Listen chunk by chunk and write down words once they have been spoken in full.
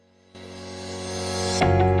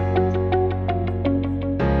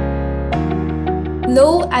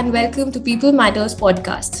Hello and welcome to People Matters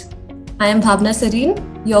podcast. I am Bhavna Sareen,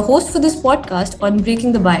 your host for this podcast on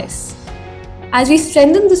breaking the bias. As we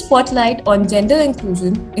strengthen the spotlight on gender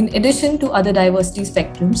inclusion in addition to other diversity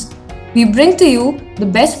spectrums, we bring to you the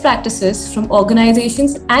best practices from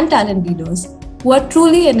organizations and talent leaders who are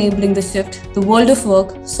truly enabling the shift the world of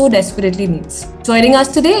work so desperately needs. Joining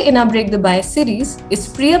us today in our Break the Bias series is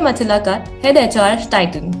Priya Mathilakar, Head HR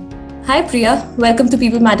Titan. Hi Priya, welcome to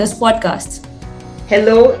People Matters podcast.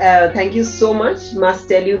 Hello, thank you so much. Must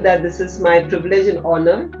tell you that this is my privilege and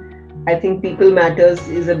honor. I think People Matters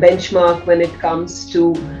is a benchmark when it comes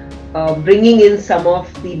to bringing in some of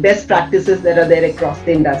the best practices that are there across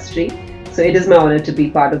the industry. So it is my honor to be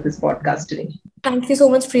part of this podcast today. Thank you so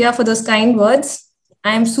much, Priya, for those kind words.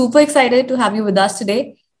 I am super excited to have you with us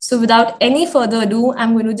today. So without any further ado,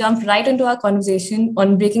 I'm going to jump right into our conversation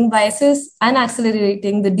on breaking biases and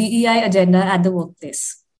accelerating the DEI agenda at the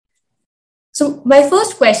workplace. So my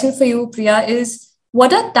first question for you, Priya, is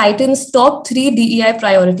what are Titan's top 3 DEI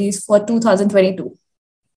priorities for 2022?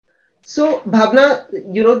 So Bhavna,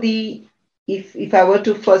 if I were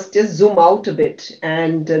to first just zoom out a bit,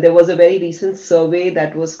 and there was a very recent survey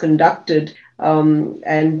that was conducted,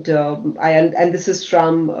 and this is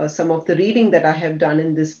from some of the reading that I have done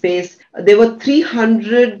in this space. There were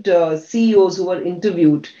 300 CEOs who were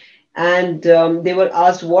interviewed, and they were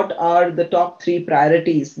asked what are the top 3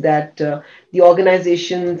 priorities that the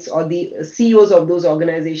organizations or the CEOs of those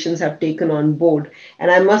organizations have taken on board.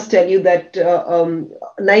 And I must tell you that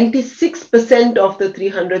 96% of the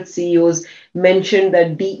 300 CEOs mentioned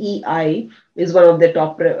that DEI is one of their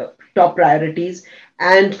top priorities.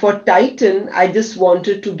 And for Titan, I just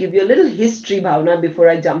wanted to give you a little history, Bhavna, before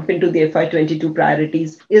I jump into the FY22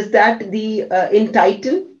 priorities, is that in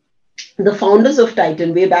Titan, the founders of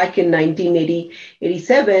Titan way back in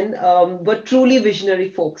 1987 were truly visionary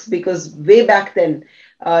folks, because way back then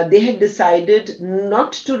they had decided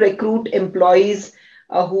not to recruit employees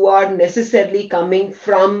who are necessarily coming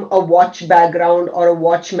from a watch background or a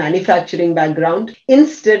watch manufacturing background.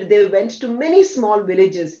 Instead, they went to many small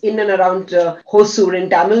villages in and around Hosur in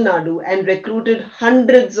Tamil Nadu and recruited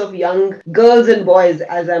hundreds of young girls and boys,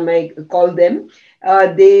 as I might call them.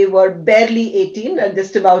 They were barely 18,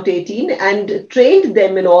 just about 18, and trained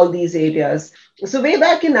them in all these areas. So way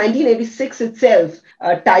back in 1986 itself,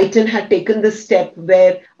 Titan had taken this step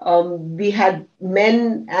where we had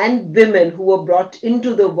men and women who were brought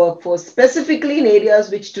into the workforce, specifically in areas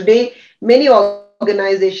which today many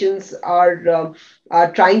organizations are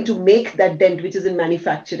trying to make that dent, which is in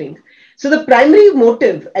manufacturing. So the primary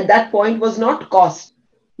motive at that point was not cost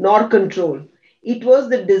nor control. It was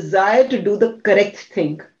the desire to do the correct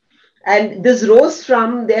thing. And this rose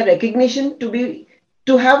from their recognition to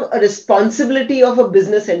have a responsibility of a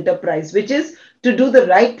business enterprise, which is to do the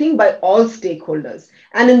right thing by all stakeholders.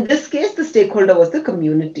 And in this case, the stakeholder was the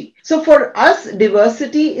community. So for us,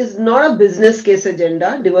 diversity is not a business case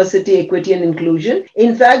agenda, diversity, equity, and inclusion.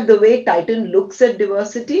 In fact, the way Titan looks at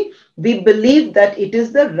diversity, we believe that it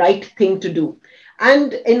is the right thing to do.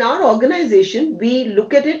 And in our organization, we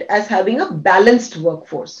look at it as having a balanced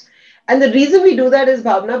workforce. And the reason we do that is,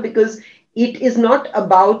 Bhavna, because it is not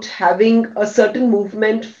about having a certain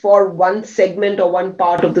movement for one segment or one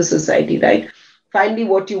part of the society, right? Finally,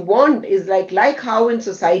 what you want is like how in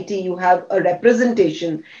society you have a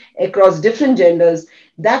representation across different genders.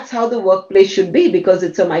 That's how the workplace should be, because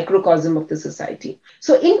it's a microcosm of the society.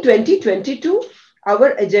 So in 2022,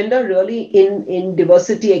 our agenda really in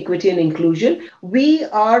diversity, equity, and inclusion, we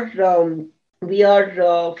are from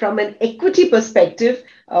an equity perspective,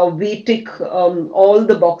 we tick all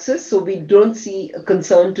the boxes. So we don't see a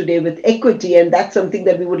concern today with equity, and that's something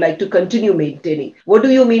that we would like to continue maintaining. What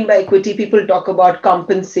do you mean by equity? People talk about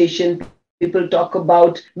compensation. People talk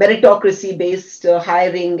about meritocracy-based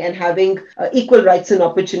hiring and having equal rights and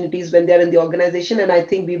opportunities when they're in the organization. And I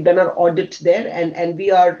think we've done our audit there, and we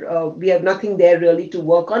have nothing there really to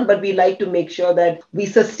work on. But we like to make sure that we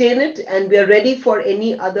sustain it, and we are ready for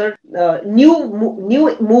any other new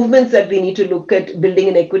movements that we need to look at building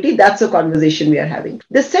in equity. That's a conversation we are having.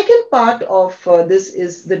 The second part of this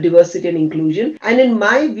is the diversity and inclusion. And in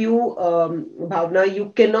my view, Bhavna, you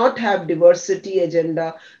cannot have diversity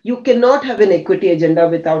agenda. You cannot have an equity agenda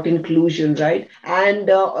without inclusion, right? And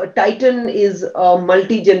Titan is a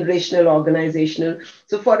multi-generational organization.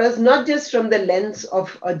 So for us, not just from the lens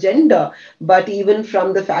of agenda, but even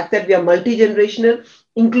from the fact that we are multi-generational,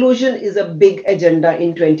 inclusion is a big agenda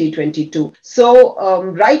in 2022. So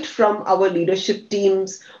right from our leadership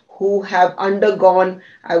teams who have undergone,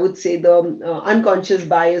 I would say, the unconscious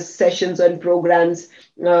bias sessions and programs.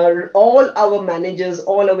 All our managers,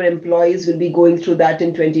 all our employees will be going through that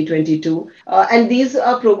in 2022. And these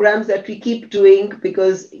are programs that we keep doing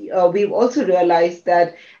because we've also realized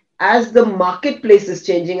that as the marketplace is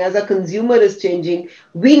changing, as a consumer is changing,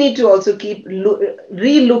 we need to also keep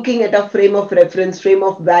re-looking at our frame of reference, frame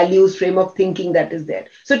of values, frame of thinking that is there.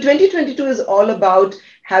 So 2022 is all about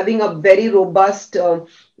having a very robust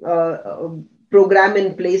program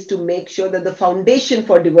in place to make sure that the foundation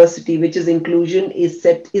for diversity, which is inclusion, is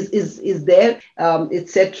set is there.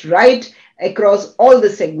 It's set right across all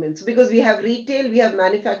the segments, because we have retail, we have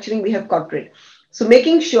manufacturing, we have corporate. So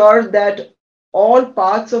making sure that all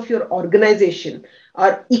parts of your organization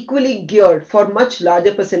are equally geared for much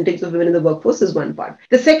larger percentage of women in the workforce is one part.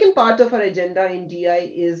 The second part of our agenda in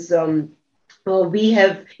DI is we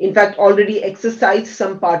have in fact already exercised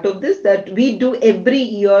some part of this, that we do every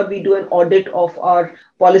year, we do an audit of our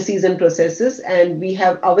policies and processes, and we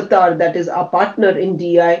have Avatar, that is our partner in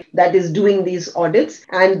DI, that is doing these audits.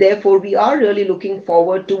 And therefore we are really looking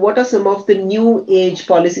forward to what are some of the new age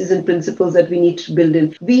policies and principles that we need to build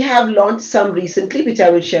in. We have launched some recently, which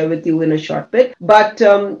I will share with you in a short bit, but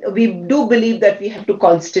we do believe that we have to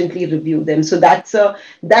constantly review them. So that's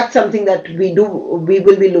something that we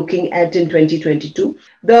will be looking at in 2022.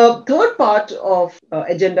 The third part of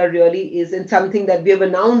agenda really is in something that we have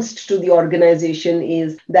announced to the organization,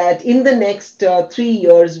 is that in the next 3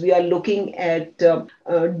 years, we are looking at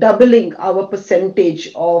doubling our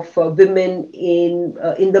percentage of women in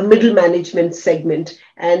the middle management segment.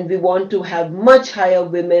 And we want to have much higher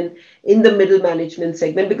women in the middle management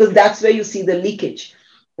segment, because that's where you see the leakage.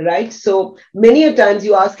 Right. So many a times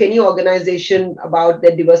you ask any organization about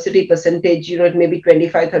their diversity percentage, it may be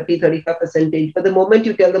 25, 30, 35%. But the moment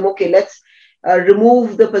you tell them, okay, let's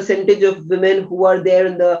remove the percentage of women who are there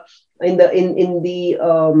in the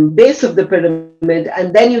base of the pyramid,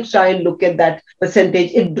 and then you try and look at that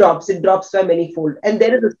percentage, it drops by many fold. And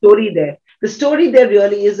there is a story there. The story there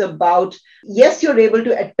really is about, yes, you're able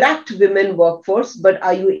to attract women workforce, but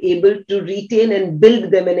are you able to retain and build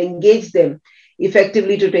them and engage them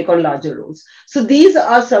effectively to take on larger roles? So these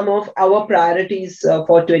are some of our priorities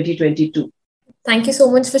for 2022. Thank you so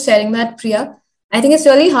much for sharing that, Priya. I think it's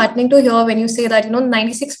really heartening to hear when you say that,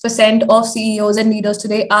 96% of CEOs and leaders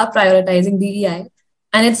today are prioritizing DEI.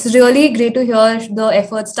 And it's really great to hear the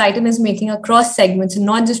efforts Titan is making across segments, and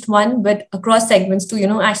not just one, but across segments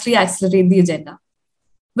to, actually accelerate the agenda.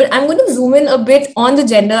 But I'm going to zoom in a bit on the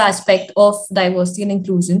gender aspect of diversity and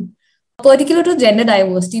inclusion. Particular to gender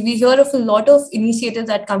diversity, we hear of a lot of initiatives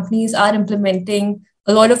that companies are implementing,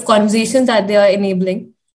 a lot of conversations that they are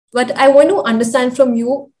enabling. But I want to understand from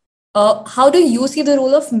you, how do you see the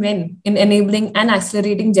role of men in enabling and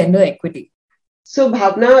accelerating gender equity? So,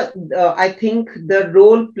 Bhavna, I think the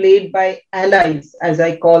role played by allies, as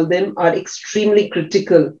I call them, are extremely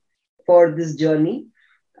critical for this journey.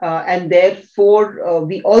 And therefore,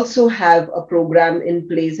 we also have a program in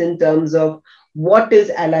place in terms of what is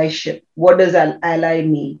allyship? What does an ally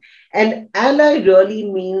mean? And ally really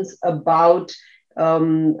means about,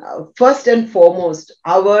 first and foremost,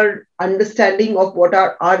 our understanding of what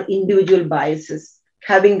are our individual biases.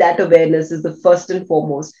 Having that awareness is the first and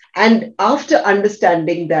foremost. And after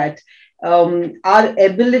understanding that, our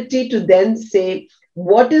ability to then say,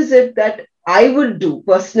 what is it that I will do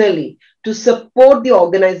personally to support the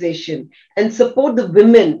organization and support the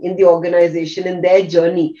women in the organization in their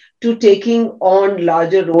journey to taking on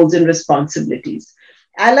larger roles and responsibilities.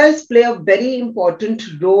 Allies play a very important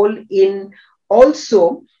role in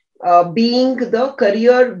also being the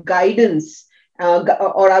career guidance,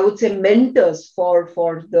 or I would say mentors for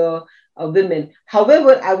the women.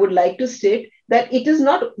 However, I would like to state that it is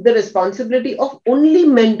not the responsibility of only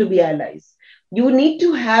men to be allies. You need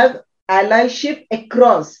to have allyship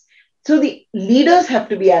across. So the leaders have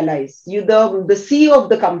to be allies. The CEO of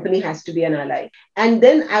the company has to be an ally. And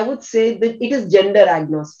then I would say that it is gender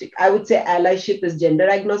agnostic. I would say allyship is gender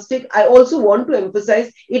agnostic. I also want to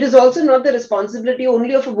emphasize it is also not the responsibility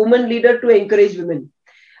only of a woman leader to encourage women.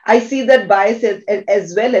 I see that bias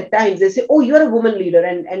as well at times. They say, oh, you're a woman leader,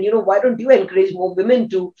 and why don't you encourage more women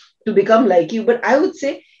to become like you? But I would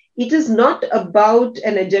say it is not about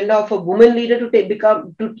an agenda of a woman leader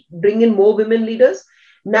to bring in more women leaders.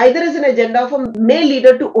 Neither is an agenda of a male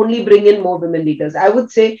leader to only bring in more women leaders. I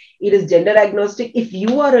would say it is gender agnostic. If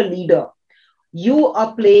you are a leader, you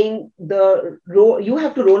are playing the role, you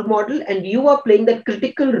have to role model, and you are playing that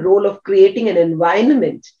critical role of creating an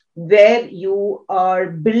environment where you are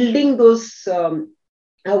building those,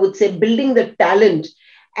 I would say, building the talent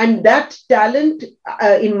And that talent,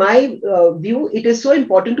 in my view, it is so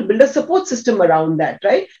important to build a support system around that,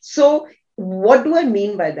 right? So what do I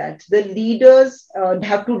mean by that? The leaders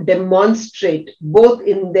have to demonstrate both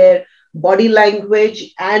in their body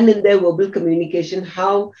language and in their verbal communication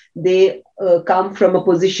how they come from a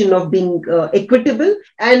position of being equitable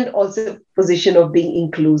and also position of being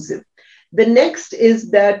inclusive. The next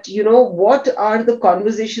is that, what are the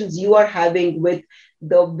conversations you are having with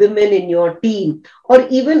the women in your team or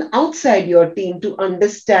even outside your team to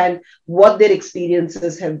understand what their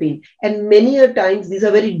experiences have been. And many a times these are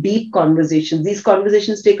very deep conversations. These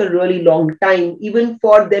conversations take a really long time even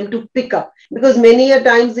for them to pick up, because many a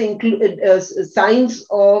times the signs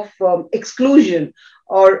of exclusion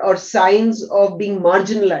or signs of being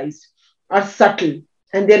marginalized are subtle,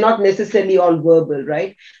 and they're not necessarily all verbal,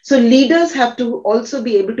 right? So leaders have to also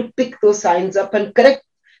be able to pick those signs up and correct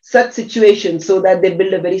such situations so that they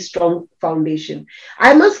build a very strong foundation.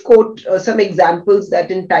 I must quote some examples that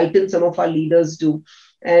in Titan some of our leaders do.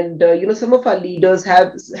 And some of our leaders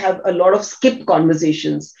have a lot of skip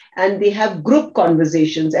conversations, and they have group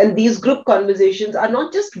conversations. And these group conversations are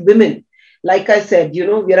not just women. Like I said, we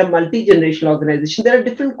are a multi-generational organization. There are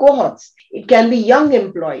different cohorts. It can be young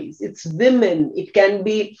employees, it's women, it can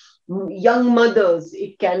be young mothers,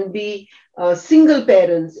 it can be single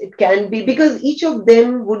parents, it can be, because each of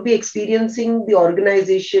them would be experiencing the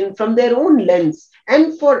organization from their own lens.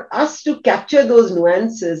 And for us to capture those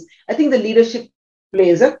nuances, I think the leadership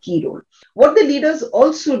plays a key role. What the leaders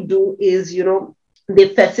also do is,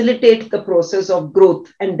 they facilitate the process of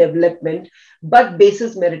growth and development, but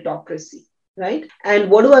basis meritocracy, right? And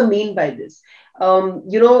what do I mean by this?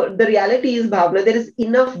 The reality is, Bhavna, there is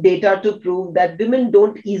enough data to prove that women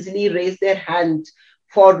don't easily raise their hand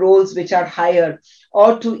for roles which are higher,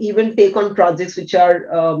 or to even take on projects which are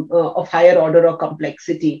of higher order or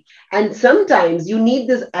complexity. And sometimes you need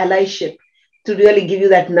this allyship to really give you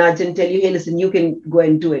that nudge and tell you, hey, listen, you can go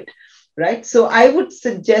and do it, right? So I would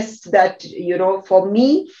suggest that, for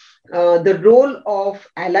me, the role of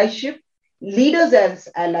allyship, leaders as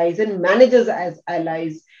allies and managers as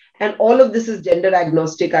allies, and all of this is gender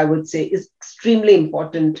agnostic, I would say, is extremely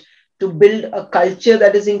important to build a culture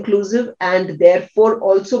that is inclusive, and therefore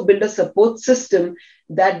also build a support system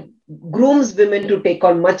that grooms women to take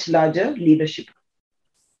on much larger leadership.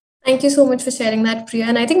 Thank you so much for sharing that, Priya.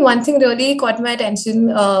 And I think one thing really caught my attention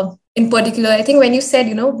in particular. I think when you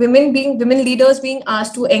said, women leaders being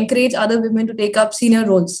asked to encourage other women to take up senior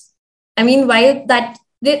roles. I mean, while that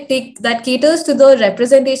caters to the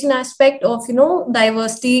representation aspect of,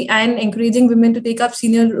 diversity and encouraging women to take up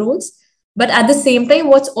senior roles. But at the same time,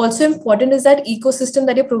 what's also important is that ecosystem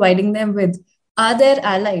that you're providing them with. Are there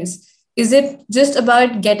allies? Is it just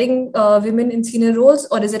about getting women in senior roles,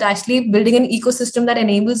 or is it actually building an ecosystem that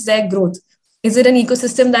enables their growth? Is it an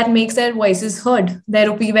ecosystem that makes their voices heard,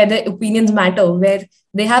 where their opinions matter, where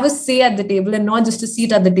they have a say at the table and not just a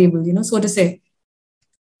seat at the table, so to say?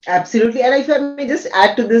 Absolutely. And if I may just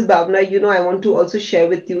add to this, Bhavna, I want to also share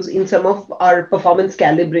with you in some of our performance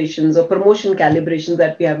calibrations or promotion calibrations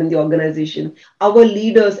that we have in the organization, our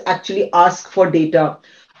leaders actually ask for data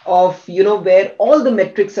of, where all the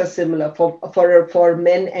metrics are similar for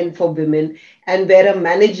men and for women, and where a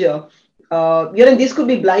manager, these could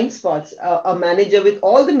be blind spots. A manager with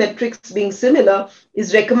all the metrics being similar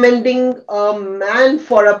is recommending a man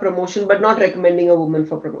for a promotion, but not recommending a woman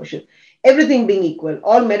for promotion. Everything being equal,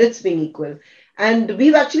 all merits being equal. And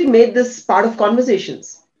we've actually made this part of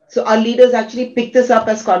conversations. So our leaders actually pick this up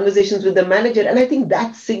as conversations with the manager. And I think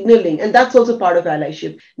that's signaling, and that's also part of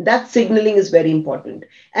allyship. That signaling is very important.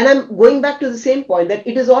 And I'm going back to the same point that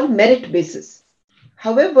it is all merit basis.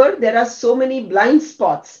 However, there are so many blind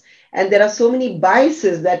spots and there are so many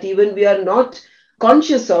biases that even we are not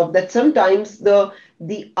conscious of, that sometimes the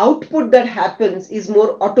output that happens is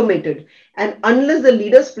more automated. And unless the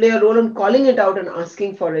leaders play a role in calling it out and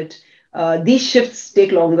asking for it, these shifts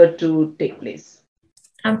take longer to take place.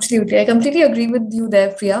 Absolutely. I completely agree with you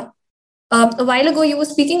there, Priya. A while ago, you were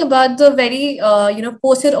speaking about the very,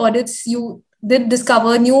 post-year audits. You did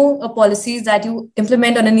discover new policies that you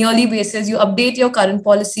implement on a yearly basis. You update your current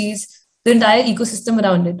policies, the entire ecosystem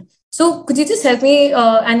around it. So could you just help me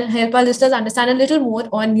and help our listeners understand a little more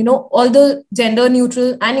on, all the gender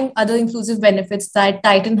neutral and other inclusive benefits that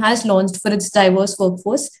Titan has launched for its diverse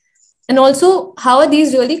workforce? And also, how are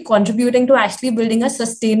these really contributing to actually building a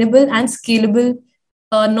sustainable and scalable,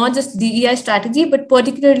 not just DEI strategy, but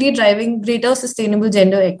particularly driving greater sustainable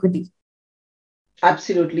gender equity?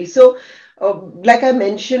 Absolutely. So, like I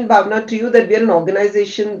mentioned, Bhavna, to you, that we are an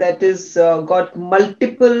organization that is got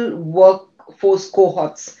multiple workforce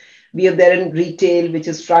cohorts. We are there in retail, which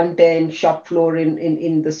is front end, shop floor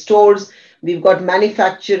in the stores. We've got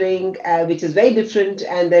manufacturing, which is very different.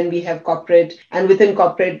 And then we have corporate. And within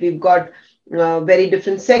corporate, we've got very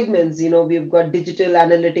different segments. We've got digital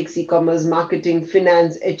analytics, e-commerce, marketing,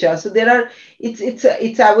 finance, HR. So there are,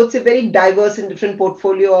 it's I would say, very diverse and different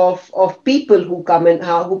portfolio of people who come and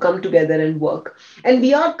who come together and work. And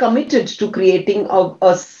we are committed to creating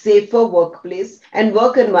a safer workplace and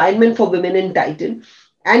work environment for women in Titan.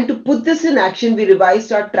 And to put this in action, we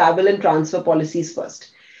revised our travel and transfer policies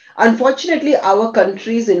first. Unfortunately, our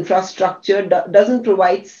country's infrastructure doesn't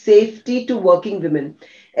provide safety to working women,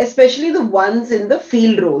 especially the ones in the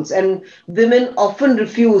field roles. And women often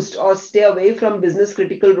refused or stay away from business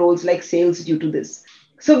critical roles like sales due to this.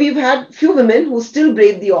 So we've had few women who still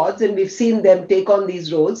brave the odds, and we've seen them take on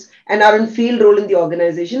these roles and are in field role in the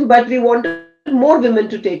organization. But we wanted more women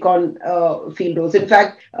to take on field roles. In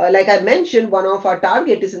fact, like I mentioned, one of our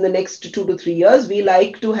target is in the next 2 to 3 years, we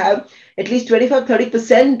like to have at least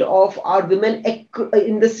 25-30% of our women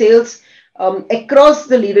in the sales across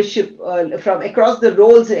the leadership, from across the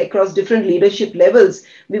roles, across different leadership levels.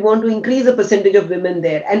 We want to increase the percentage of women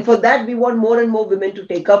there. And for that, we want more and more women to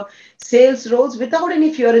take up sales roles without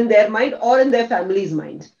any fear in their mind or in their family's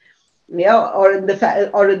mind. Yeah, or in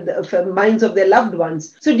the minds of their loved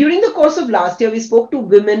ones. So during the course of last year, we spoke to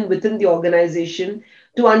women within the organization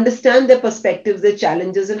to understand their perspectives, their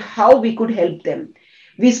challenges, and how we could help them.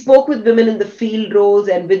 We spoke with women in the field roles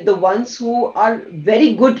and with the ones who are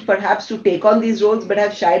very good, perhaps, to take on these roles but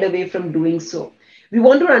have shied away from doing so. We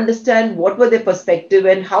want to understand what were their perspective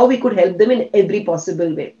and how we could help them in every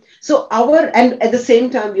possible way. So and at the same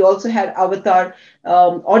time, we also had Avatar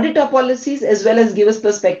audit our policies as well as give us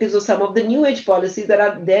perspectives of some of the new age policies that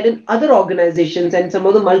are there in other organizations and some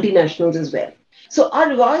of the multinationals as well. So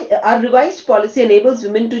our revised policy enables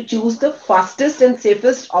women to choose the fastest and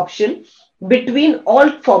safest option between all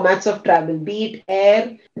formats of travel, be it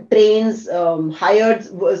air, trains, hired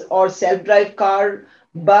or self-drive car,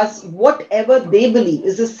 bus, whatever they believe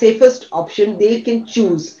is the safest option they can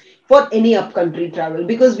choose for any upcountry travel.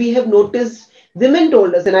 Because we have noticed, women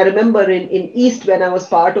told us, and I remember in East when I was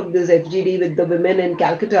part of this FGD with the women in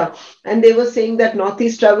Calcutta, and they were saying that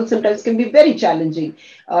Northeast travel sometimes can be very challenging.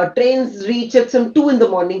 Trains reach at some 2 in the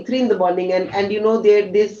morning, 3 in the morning, and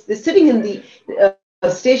they're sitting in the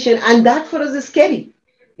station, and that for us is scary.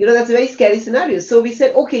 That's a very scary scenario. So we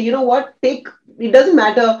said, okay, you know what, it doesn't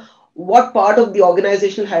matter what part of the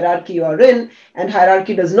organizational hierarchy you are in, and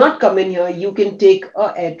hierarchy does not come in here, you can take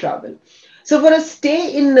air travel. So for a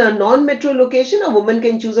stay in a non-metro location, a woman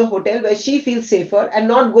can choose a hotel where she feels safer and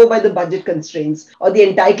not go by the budget constraints or the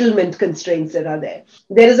entitlement constraints that are there.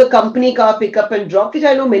 There is a company car pickup and drop, which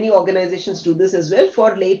I know many organizations do this as well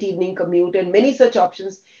for late evening commute, and many such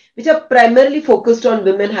options which are primarily focused on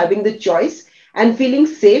women having the choice and feeling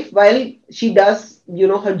safe while she does,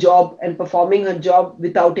 her job and performing her job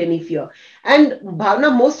without any fear. And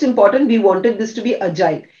Bhavna, most important, we wanted this to be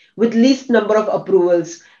agile with least number of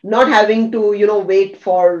approvals, not having to, wait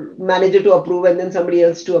for manager to approve and then somebody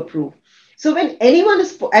else to approve. So when anyone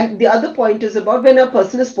is, and the other point is about when a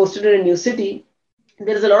person is posted in a new city,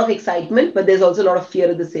 there is a lot of excitement, but there's also a lot of fear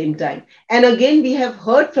at the same time. And again, we have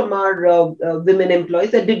heard from our women employees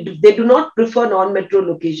that they do not prefer non-metro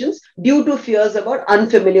locations due to fears about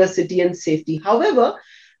unfamiliar city and safety. However,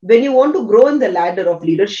 when you want to grow in the ladder of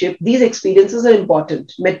leadership, these experiences are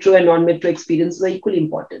important. Metro and non-metro experiences are equally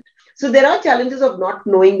important. So there are challenges of not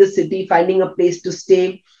knowing the city, finding a place to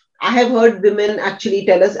stay. I have heard women actually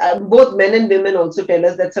tell us, both men and women also tell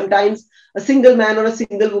us that sometimes a single man or a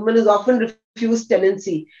single woman is often refused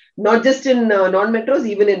tenancy, not just in non-metros,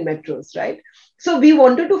 even in metros, right? So we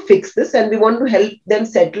wanted to fix this and we want to help them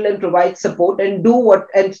settle and provide support and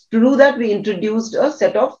and to do that, we introduced a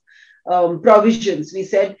set of provisions. We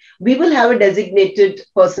said we will have a designated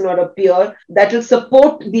person or a peer that will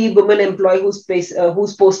support the woman employee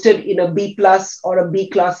who's posted in a B plus or a B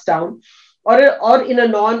class town, or in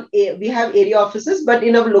a we have area offices, but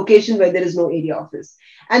in a location where there is no area office.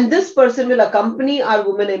 And this person will accompany our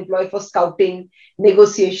women employee for scouting,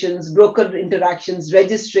 negotiations, broker interactions,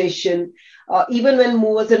 registration, even when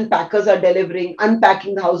movers and packers are delivering,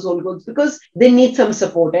 unpacking the household goods, because they need some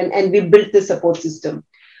support, and we built this support system.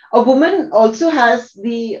 A woman also has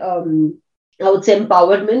the I would say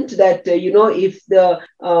empowerment that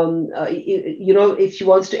if she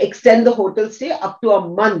wants to extend the hotel stay up to a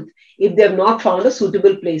month if they have not found a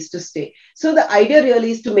suitable place to stay. So the idea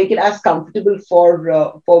really is to make it as comfortable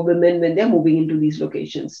for women when they're moving into these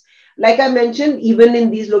locations. Like I mentioned, even in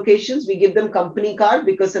these locations, we give them company car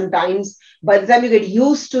because sometimes by the time you get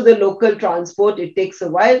used to the local transport, it takes a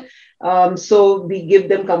while. So we give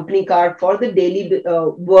them company car for the daily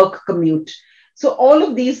work commute. So all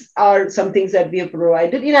of these are some things that we have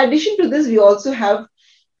provided. In addition to this, we also have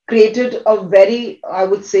created a very, I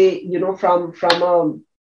would say, from a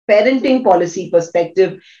parenting policy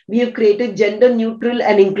perspective, we have created gender neutral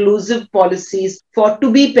and inclusive policies for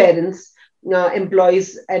to be parents,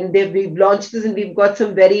 employees, and we've launched this and we've got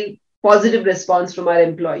some very positive response from our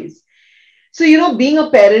employees. So, being a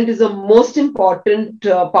parent is a most important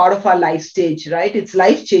part of our life stage, right? It's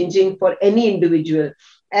life changing for any individual.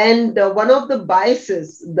 And one of the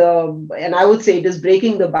biases, and I would say it is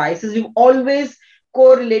breaking the biases, we've always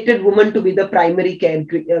correlated women to be the primary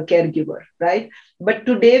caregiver, right? But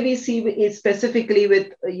today we see specifically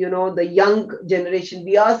with, the young generation,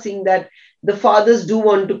 we are seeing that the fathers do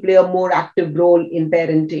want to play a more active role in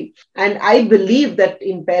parenting. And I believe that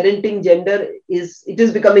in parenting, it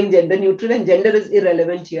is becoming gender neutral and gender is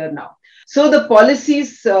irrelevant here now. So the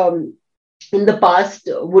policies in the past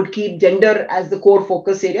would keep gender as the core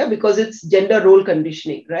focus area because it's gender role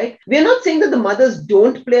conditioning, right? We are not saying that the mothers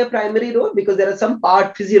don't play a primary role, because there are some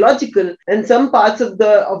part physiological and some parts of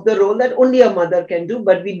the role that only a mother can do.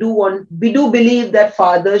 But we do believe that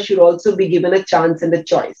fathers should also be given a chance and a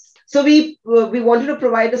choice. So we wanted to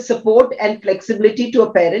provide a support and flexibility to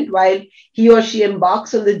a parent while he or she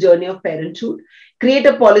embarks on the journey of parenthood, create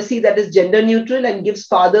a policy that is gender neutral and gives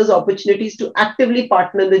fathers opportunities to actively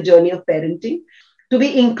partner in the journey of parenting, to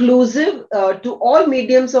be inclusive to all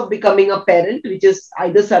mediums of becoming a parent, which is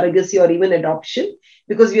either surrogacy or even adoption,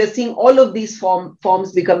 because we are seeing all of these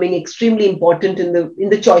forms becoming extremely important in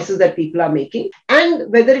the choices that people are making. And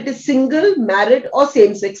whether it is single, married, or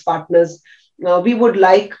same-sex partners, we would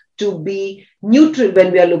like to be neutral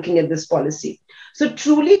when we are looking at this policy. So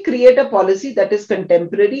truly create a policy that is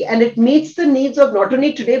contemporary and it meets the needs of not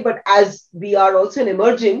only today, but as we are also an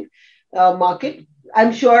emerging market.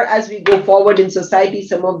 I'm sure as we go forward in society,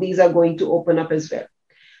 some of these are going to open up as well.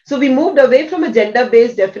 So we moved away from a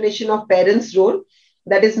gender-based definition of parents' role,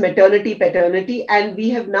 that is maternity, paternity, and we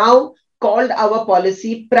have now called our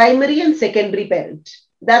policy primary and secondary parent.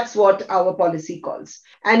 That's what our policy calls.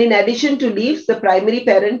 And in addition to leaves, the primary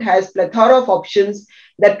parent has plethora of options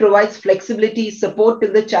that provides flexibility, support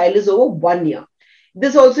till the child is over 1 year.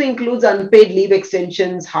 This also includes unpaid leave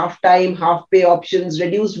extensions, half-time, half-pay options,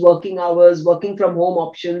 reduced working hours, working from home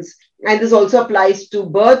options. And this also applies to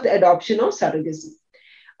birth, adoption, or surrogacy.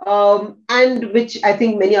 And which I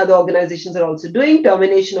think many other organizations are also doing,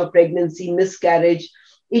 termination of pregnancy, miscarriage.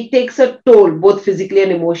 It takes a toll, both physically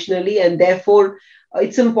and emotionally, and therefore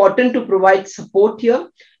it's important to provide support here.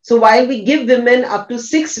 So while we give women up to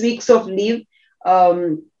 6 weeks of leave,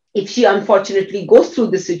 if she unfortunately goes through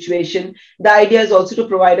this situation, the idea is also to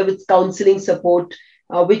provide her with counseling support,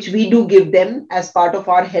 which we do give them as part of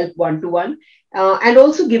our Help One-to-One, and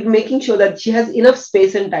also making sure that she has enough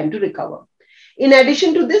space and time to recover. In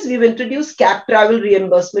addition to this, we've introduced cap travel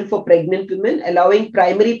reimbursement for pregnant women, allowing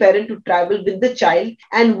primary parent to travel with the child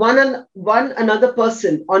and one another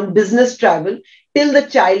person on business travel till the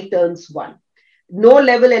child turns 1. No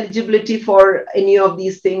level eligibility for any of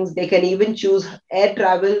these things. They can even choose air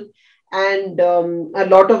travel. And a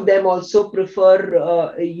lot of them also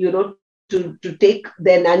prefer, to take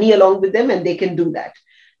their nanny along with them, and they can do that.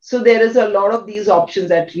 So there is a lot of these options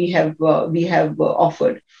that we have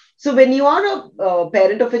offered. So when you are a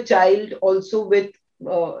parent of a child also with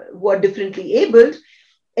who are differently abled,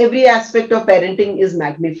 every aspect of parenting is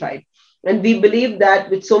magnified. And we believe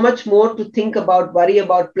that with so much more to think about, worry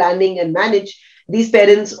about, planning and manage, these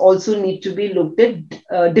parents also need to be looked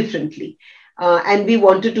at differently. And we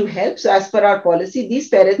wanted to help. So as per our policy, these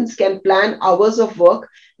parents can plan hours of work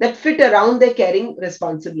that fit around their caring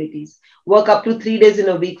responsibilities, work up to 3 days in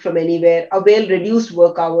a week from anywhere, avail reduced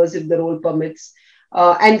work hours if the role permits,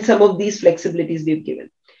 and some of these flexibilities we've given.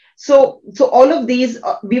 So all of these,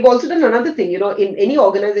 we've also done another thing, in any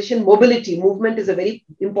organization, movement is a very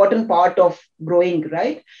important part of growing,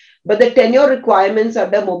 right? But the tenure requirements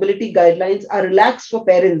under mobility guidelines are relaxed for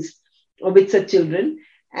parents with such children.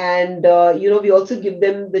 And, we also give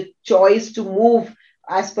them the choice to move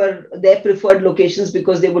as per their preferred locations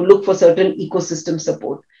because they would look for certain ecosystem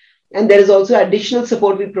support. And there is also additional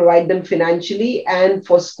support we provide them financially and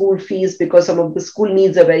for school fees because some of the school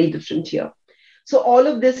needs are very different here. So all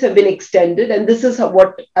of this have been extended, and this is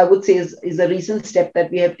what I would say is a recent step that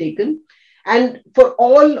we have taken. And for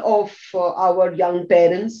all of our young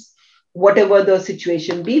parents, whatever the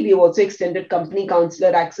situation be, we've also extended company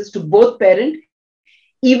counselor access to both parent,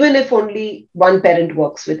 even if only one parent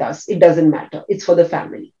works with us. It doesn't matter. It's for the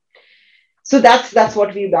family. So that's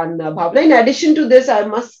what we've done, Bhavna. In addition to this, I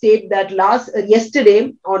must state that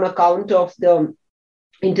yesterday, on account of the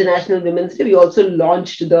International Women's Day, we also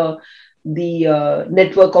launched the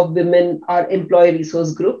network of women, our employee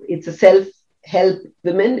resource group. It's a self-help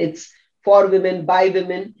women. It's for women by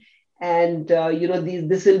women, and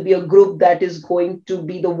this will be a group that is going to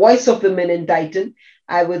be the voice of women in Titan,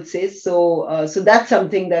 I would say. So that's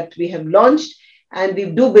something that we have launched, and we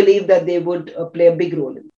do believe that they would play a big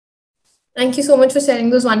role in. Thank you so much for sharing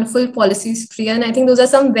those wonderful policies, Priya. And I think those are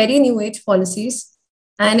some very new age policies.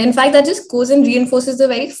 And in fact, that just goes and reinforces the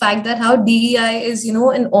very fact that how DEI is, an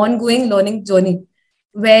ongoing learning journey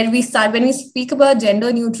where we start, when we speak about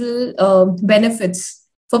gender neutral benefits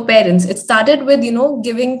for parents, it started with,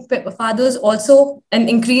 giving fathers also an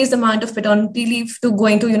increased amount of paternity leave to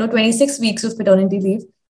going to, 26 weeks of paternity leave,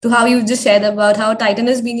 to how you just shared about how Titan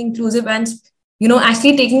is being inclusive and,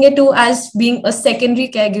 actually taking it to as being a secondary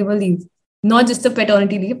caregiver leave, not just a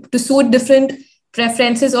paternity leave, to suit different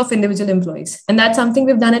preferences of individual employees. And that's something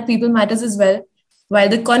we've done at People Matters as well. While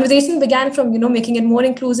the conversation began from, making it more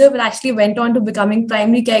inclusive, it actually went on to becoming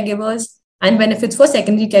primary caregivers and benefits for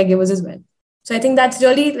secondary caregivers as well. So I think that's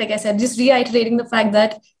really, like I said, just reiterating the fact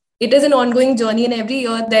that it is an ongoing journey, and every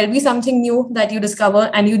year there'll be something new that you discover,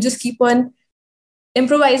 and you just keep on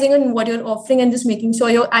improvising on what you're offering and just making sure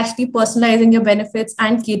you're actually personalizing your benefits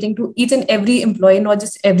and catering to each and every employee, not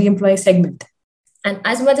just every employee segment. And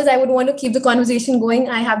as much as I would want to keep the conversation going,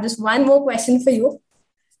 I have just one more question for you.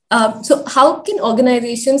 So how can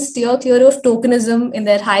organizations steer clear of tokenism in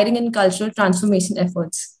their hiring and cultural transformation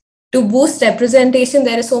efforts? To boost representation,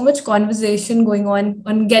 there is so much conversation going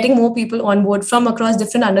on getting more people on board from across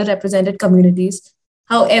different underrepresented communities.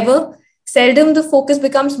 However, seldom the focus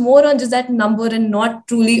becomes more on just that number and not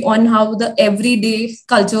truly on how the everyday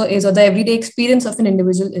culture is or the everyday experience of an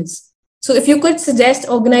individual is. So if you could suggest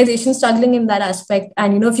organizations struggling in that aspect,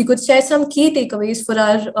 and if you could share some key takeaways for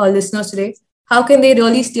our listeners today, how can they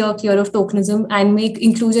really steer clear of tokenism and make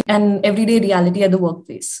inclusion an everyday reality at the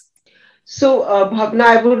workplace? So, Bhavna,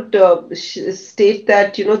 I would state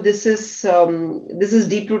that this is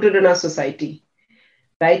deep rooted in our society,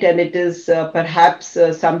 right? And it is perhaps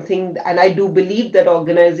something, and I do believe that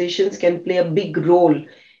organizations can play a big role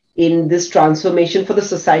in this transformation for the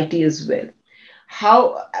society as well.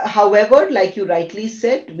 However, like you rightly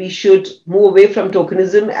said, we should move away from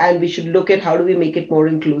tokenism and we should look at how do we make it more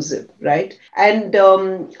inclusive, right? And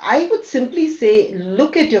I would simply say,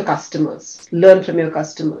 look at your customers, learn from your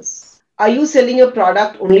customers. Are you selling your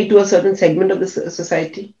product only to a certain segment of the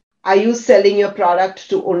society? Are you selling your product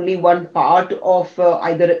to only one part of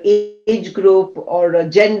either age group or a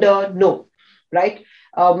gender? No, right?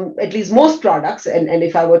 At least most products, and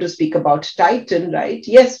if I were to speak about Titan, right?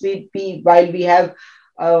 Yes, while we have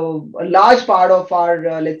a large part of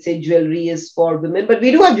our, let's say, jewelry is for women, but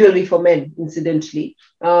we do have jewelry for men, incidentally.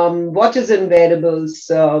 Watches and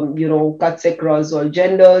wearables, cuts across all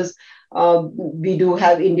genders. We do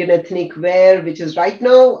have Indian ethnic wear, which is right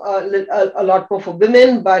now a lot more for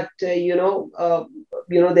women, but there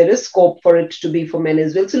is scope for it to be for men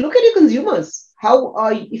as well. So look at your consumers.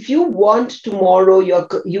 If you want tomorrow,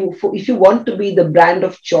 if you want to be the brand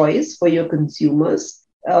of choice for your consumers,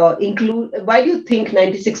 why do you think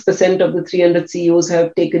 96% of the 300 CEOs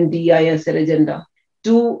have taken DEI as their agenda?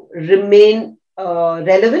 To remain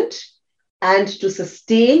relevant and to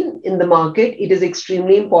sustain in the market, it is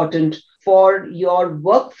extremely important for your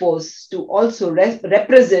workforce to also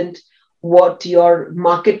represent what your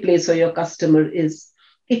marketplace or your customer is.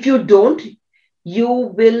 If you don't, you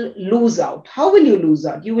will lose out. How will you lose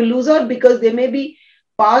out? You will lose out because there may be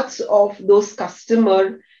parts of those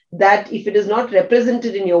customers that if it is not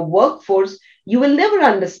represented in your workforce, you will never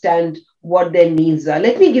understand what their needs are.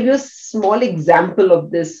 Let me give you a small example of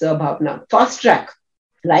this, Bhavna. Fast Track,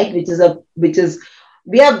 right?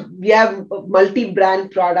 We have multi-brand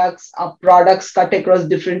products. Our products cut across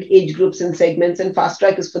different age groups and segments, and Fast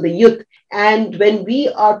Track is for the youth. And when we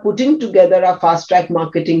are putting together our Fast Track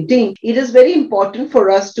marketing team, it is very important for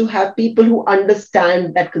us to have people who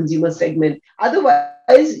understand that consumer segment.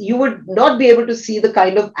 Otherwise, you would not be able to see the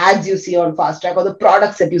kind of ads you see on Fast Track or the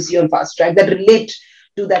products that you see on Fast Track that relate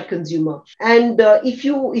to that consumer. And if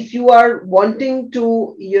you are wanting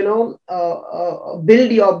to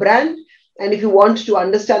build your brand, and if you want to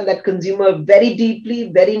understand that consumer very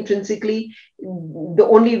deeply, very intrinsically, the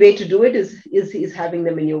only way to do it is having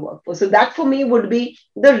them in your workforce. So that for me would be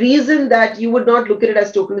the reason that you would not look at it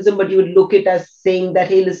as tokenism, but you would look at it as saying that,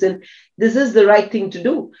 hey, listen, this is the right thing to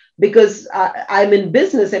do because I'm in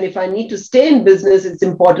business. And if I need to stay in business, it's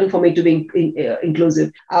important for me to be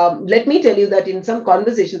inclusive. Let me tell you that in some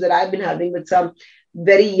conversations that I've been having with some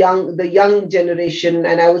very young, the young generation,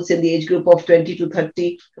 and I would say in the age group of 20 to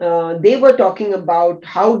 30, they were talking about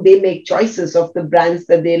how they make choices of the brands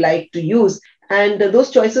that they like to use. And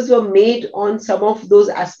those choices were made on some of those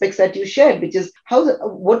aspects that you shared, which is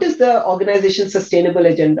what is the organization's sustainable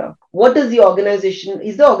agenda? What is the organization?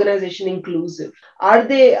 Is the organization inclusive? Are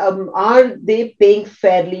they paying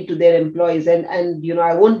fairly to their employees? And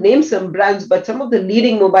I won't name some brands, but some of the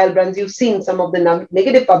leading mobile brands, you've seen some of the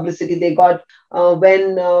negative publicity they got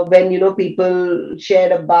when people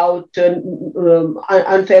shared about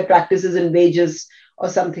unfair practices in wages or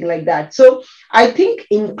something like that. So I think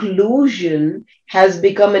inclusion has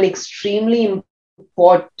become an extremely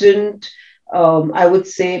important, I would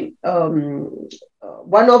say,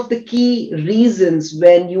 one of the key reasons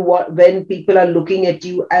when people are looking at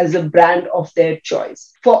you as a brand of their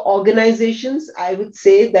choice. For organizations, I would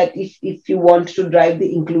say that if you want to drive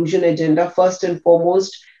the inclusion agenda, first and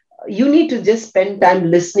foremost, you need to just spend time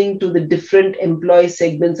listening to the different employee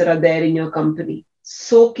segments that are there in your company.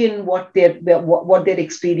 Soak in what their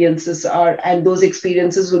experiences are, and those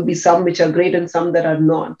experiences will be some which are great and some that are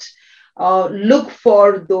not. Look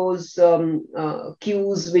for those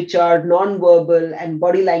cues which are non-verbal and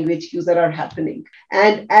body language cues that are happening,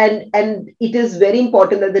 and it is very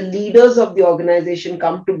important that the leaders of the organization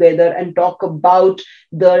come together and talk about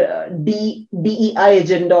the DEI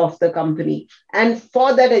agenda of the company. And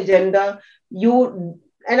for that agenda, you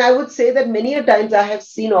and I would say that many a times I have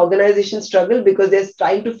seen organizations struggle because they're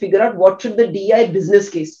trying to figure out what should the DI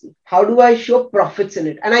business case be. How do I show profits in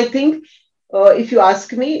it? And I think if you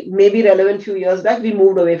ask me, maybe relevant few years back, we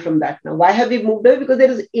moved away from that now. Why have we moved away? Because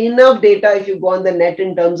there is enough data if you go on the net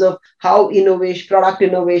in terms of how innovation, product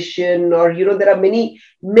innovation, or, there are many,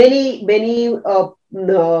 what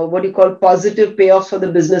you call positive payoffs for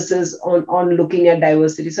the businesses on looking at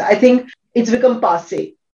diversity. So I think it's become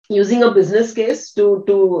passe. Using a business case to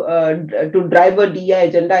drive a DI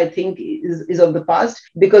agenda, I think is of the past,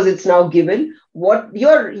 because it's now given. What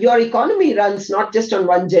your economy runs not just on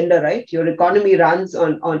one gender, right? Your economy runs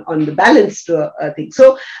on the balanced thing.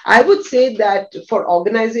 So I would say that for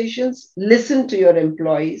organizations, listen to your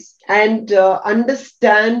employees and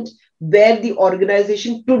understand where the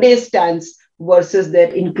organization today stands versus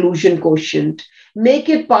their inclusion quotient. Make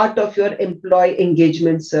it part of your employee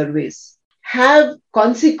engagement surveys. Have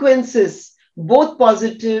consequences, both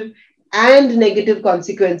positive and negative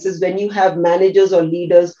consequences, when you have managers or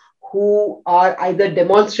leaders who are either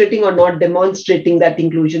demonstrating or not demonstrating that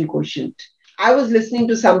inclusion quotient. I was listening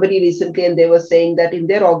to somebody recently, and they were saying that in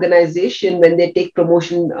their organization, when they take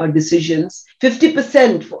promotion decisions,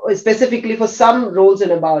 50%, specifically for some roles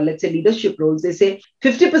and above, let's say leadership roles, they say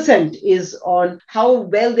 50% is on how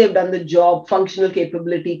well they've done the job, functional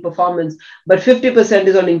capability, performance, but 50%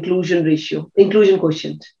 is on inclusion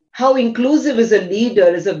quotient. How inclusive is a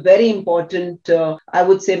leader is a very important, I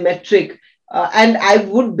would say, metric. And I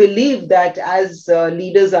would believe that as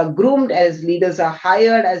leaders are groomed, as leaders are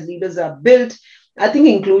hired, as leaders are built, I think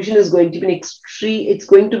inclusion is going to be it's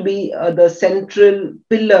going to be the central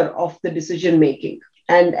pillar of the decision making.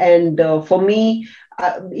 And for me,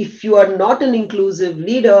 if you are not an inclusive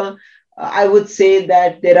leader, I would say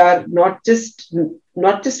that there are not just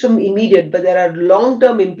from immediate, but there are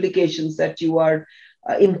long-term implications that you are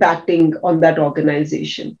impacting on that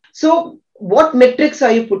organization. So what metrics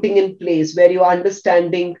are you putting in place where you are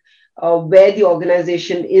understanding where the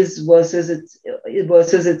organization is versus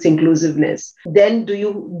its inclusiveness? Then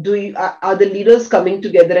are the leaders coming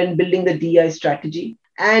together and building the DI strategy?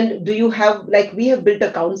 And do you have, like, we have built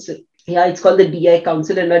a council? Yeah, it's called the DI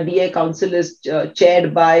Council, and our DI Council is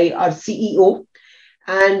chaired by our CEO.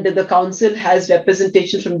 And the council has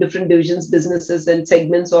representations from different divisions, businesses, and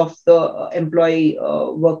segments of the employee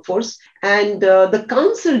workforce. And the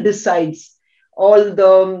council decides all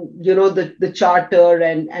the charter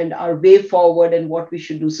and our way forward and what we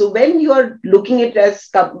should do. So when you are looking at it,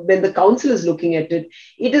 when the council is looking at it,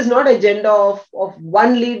 it is not agenda of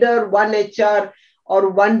one leader, one HR, or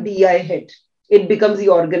one DI head. It becomes the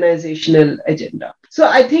organizational agenda. So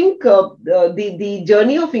I think the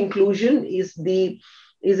journey of inclusion is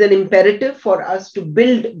an imperative for us to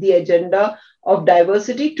build the agenda of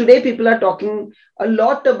diversity. Today, people are talking a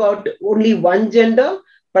lot about only one gender,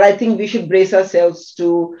 but I think we should brace ourselves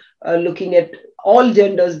to looking at all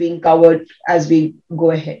genders being covered as we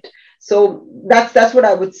go ahead. So that's what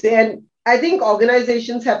I would say. And I think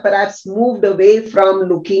organizations have perhaps moved away from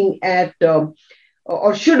looking at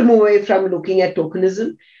or should move away from looking at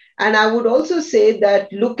tokenism And I would also say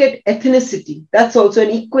that look at ethnicity. That's also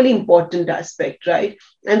an equally important aspect, right?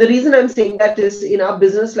 And the reason I'm saying that is in our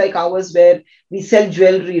business like ours, where we sell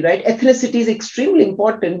jewelry, right? Ethnicity is extremely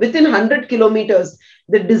important. Within 100 kilometers,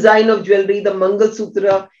 the design of jewelry, the Mangal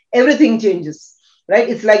Sutra, everything changes, right?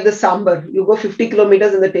 It's like the sambar. You go 50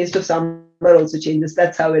 kilometers and the taste of sambar also changes.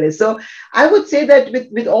 That's how it is. So I would say that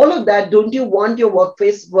with all of that, don't you want your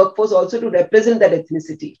workforce also to represent that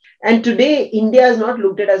ethnicity? And today, India is not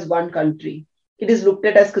looked at as one country. It is looked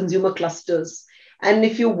at as consumer clusters. And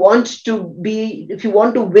if you want to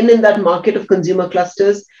win in that market of consumer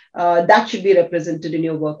clusters, that should be represented in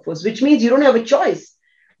your workforce, which means you don't have a choice,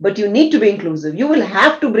 but you need to be inclusive. You will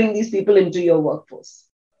have to bring these people into your workforce.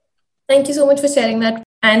 Thank you so much for sharing that.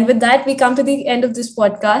 And with that, we come to the end of this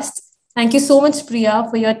podcast. Thank you so much, Priya,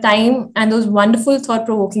 for your time and those wonderful, thought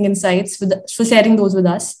provoking insights for sharing those with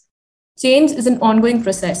us. Change is an ongoing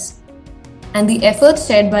process, and the efforts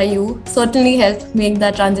shared by you certainly help make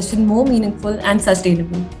that transition more meaningful and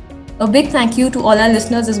sustainable. A big thank you to all our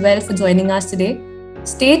listeners as well for joining us today.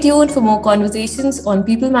 Stay tuned for more conversations on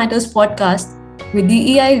People Matters podcast with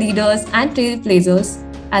DEI leaders and trailblazers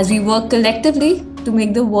as we work collectively to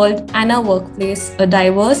make the world and our workplace a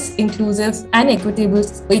diverse, inclusive, and equitable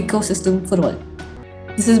ecosystem for all.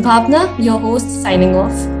 This is Bhavna, your host, signing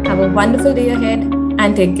off. Have a wonderful day ahead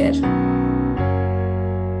and take care.